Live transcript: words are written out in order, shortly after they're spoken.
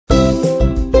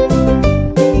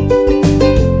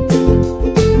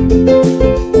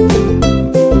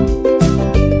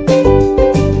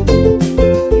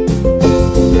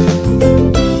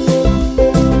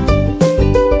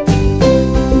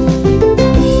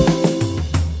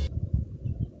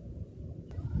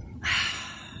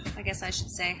I should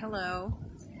say hello.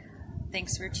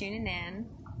 Thanks for tuning in,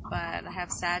 but I have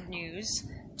sad news.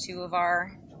 2 of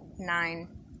our 9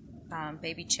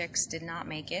 baby chicks did not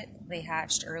make it. They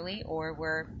hatched early or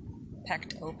were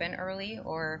pecked open early,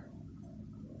 or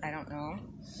I don't know.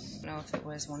 I don't know if it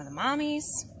was one of the mommies.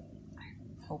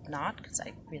 I hope not, because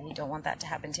I really don't want that to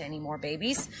happen to any more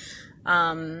babies.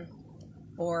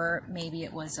 Or maybe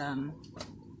it was one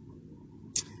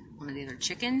of the other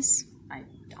chickens. I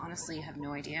honestly have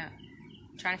no idea.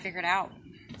 I'm trying to figure it out.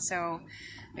 So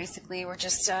basically we're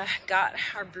just got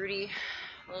our Broody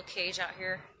little cage out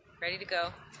here ready to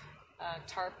go.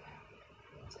 Tarp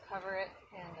to cover it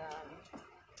and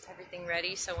everything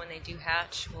ready, so when they do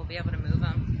hatch we'll be able to move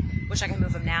them. Wish I could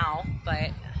move them now, but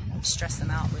I stress them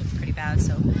out pretty bad,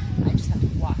 so I just have to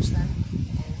watch them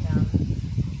and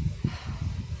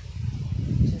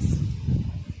just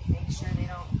make sure they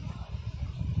don't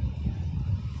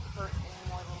hurt any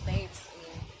more little babes.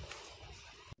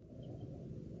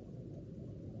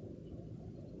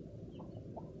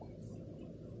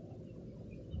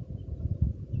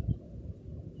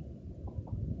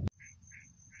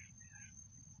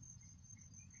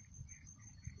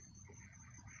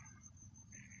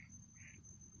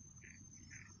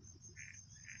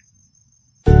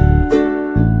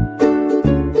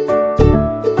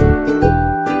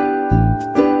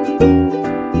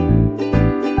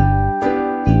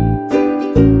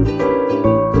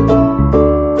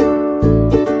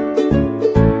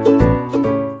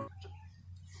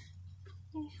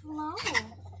 Hello.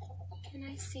 Can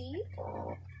I see?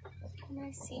 Can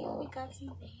I see? We got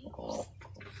some babes.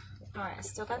 Alright, I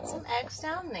still got some eggs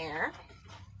down there.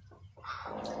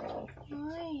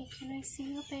 Hi, can I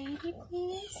see your baby,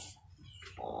 please?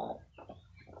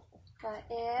 Got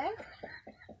egg?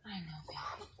 I know,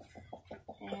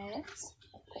 baby. Eggs.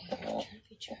 Right here,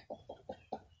 picture.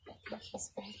 I think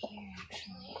he's right here,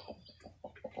 actually.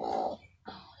 Oh,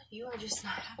 you are just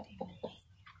not happy with me.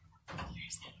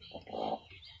 There's that baby.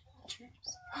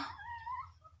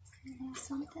 You know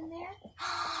something there?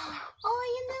 Oh,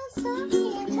 you know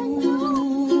something. Hello.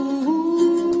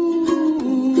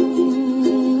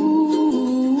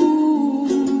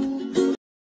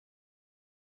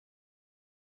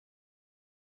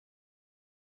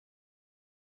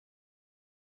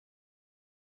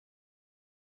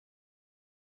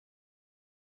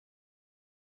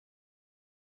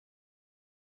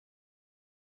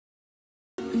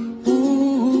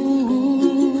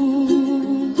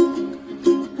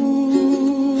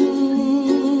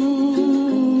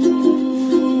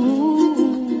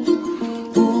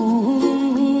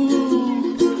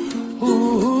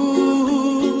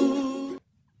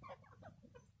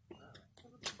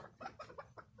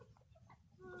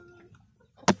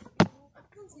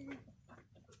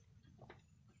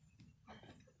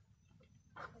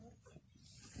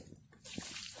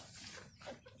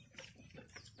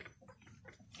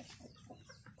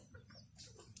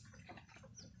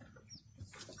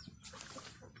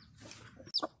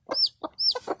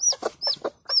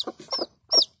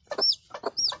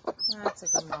 That's a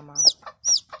good mama.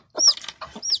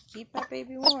 Keep that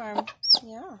baby warm.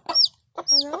 Yeah. I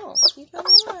know. Keep it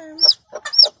warm.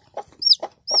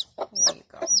 There you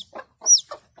go.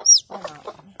 Why not?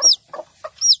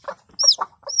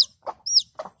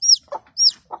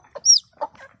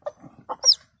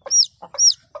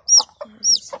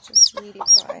 He's such a sweetie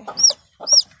pie.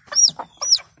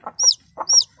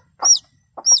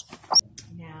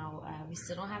 Now, we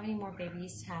still don't have any more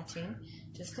babies hatching.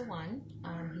 Just the one.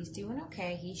 He's doing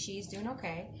okay. She's doing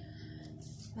okay.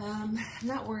 I'm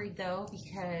not worried though,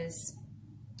 because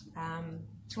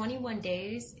 21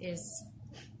 days is,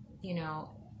 you know,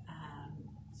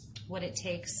 what it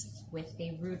takes with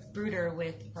a brooder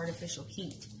with artificial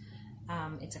heat.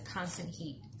 It's a constant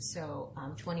heat, so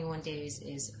 21 days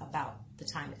is about the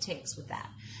time it takes with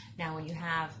that. Now, when you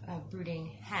have a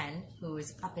brooding hen who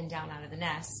is up and down out of the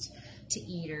nest to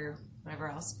eat or whatever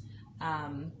else,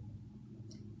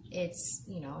 it's,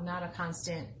 you know, not a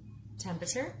constant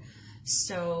temperature,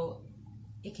 so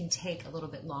it can take a little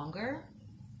bit longer,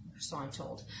 so I'm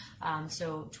told.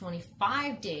 So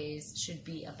 25 days should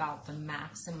be about the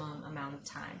maximum amount of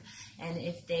time. And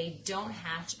if they don't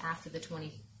hatch after the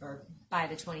by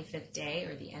the 25th day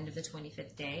or the end of the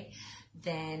 25th day,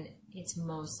 then it's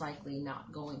most likely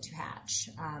not going to hatch.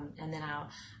 And then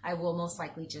I will most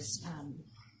likely just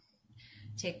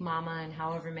take mama and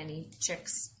however many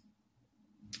chicks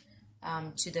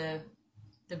to the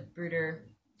brooder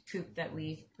coop that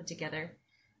we've put together,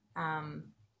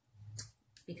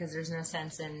 because there's no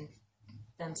sense in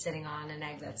them sitting on an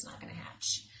egg that's not going to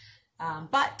hatch.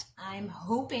 But I'm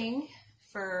hoping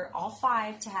for all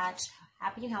 5 to hatch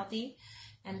happy and healthy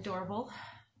and adorable.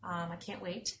 I can't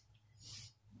wait.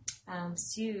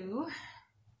 So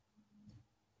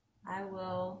I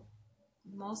will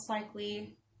most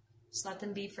likely just let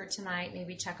them be for tonight,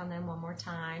 maybe check on them one more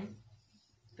time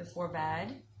before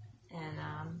bed,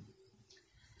 and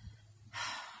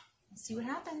see what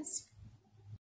happens.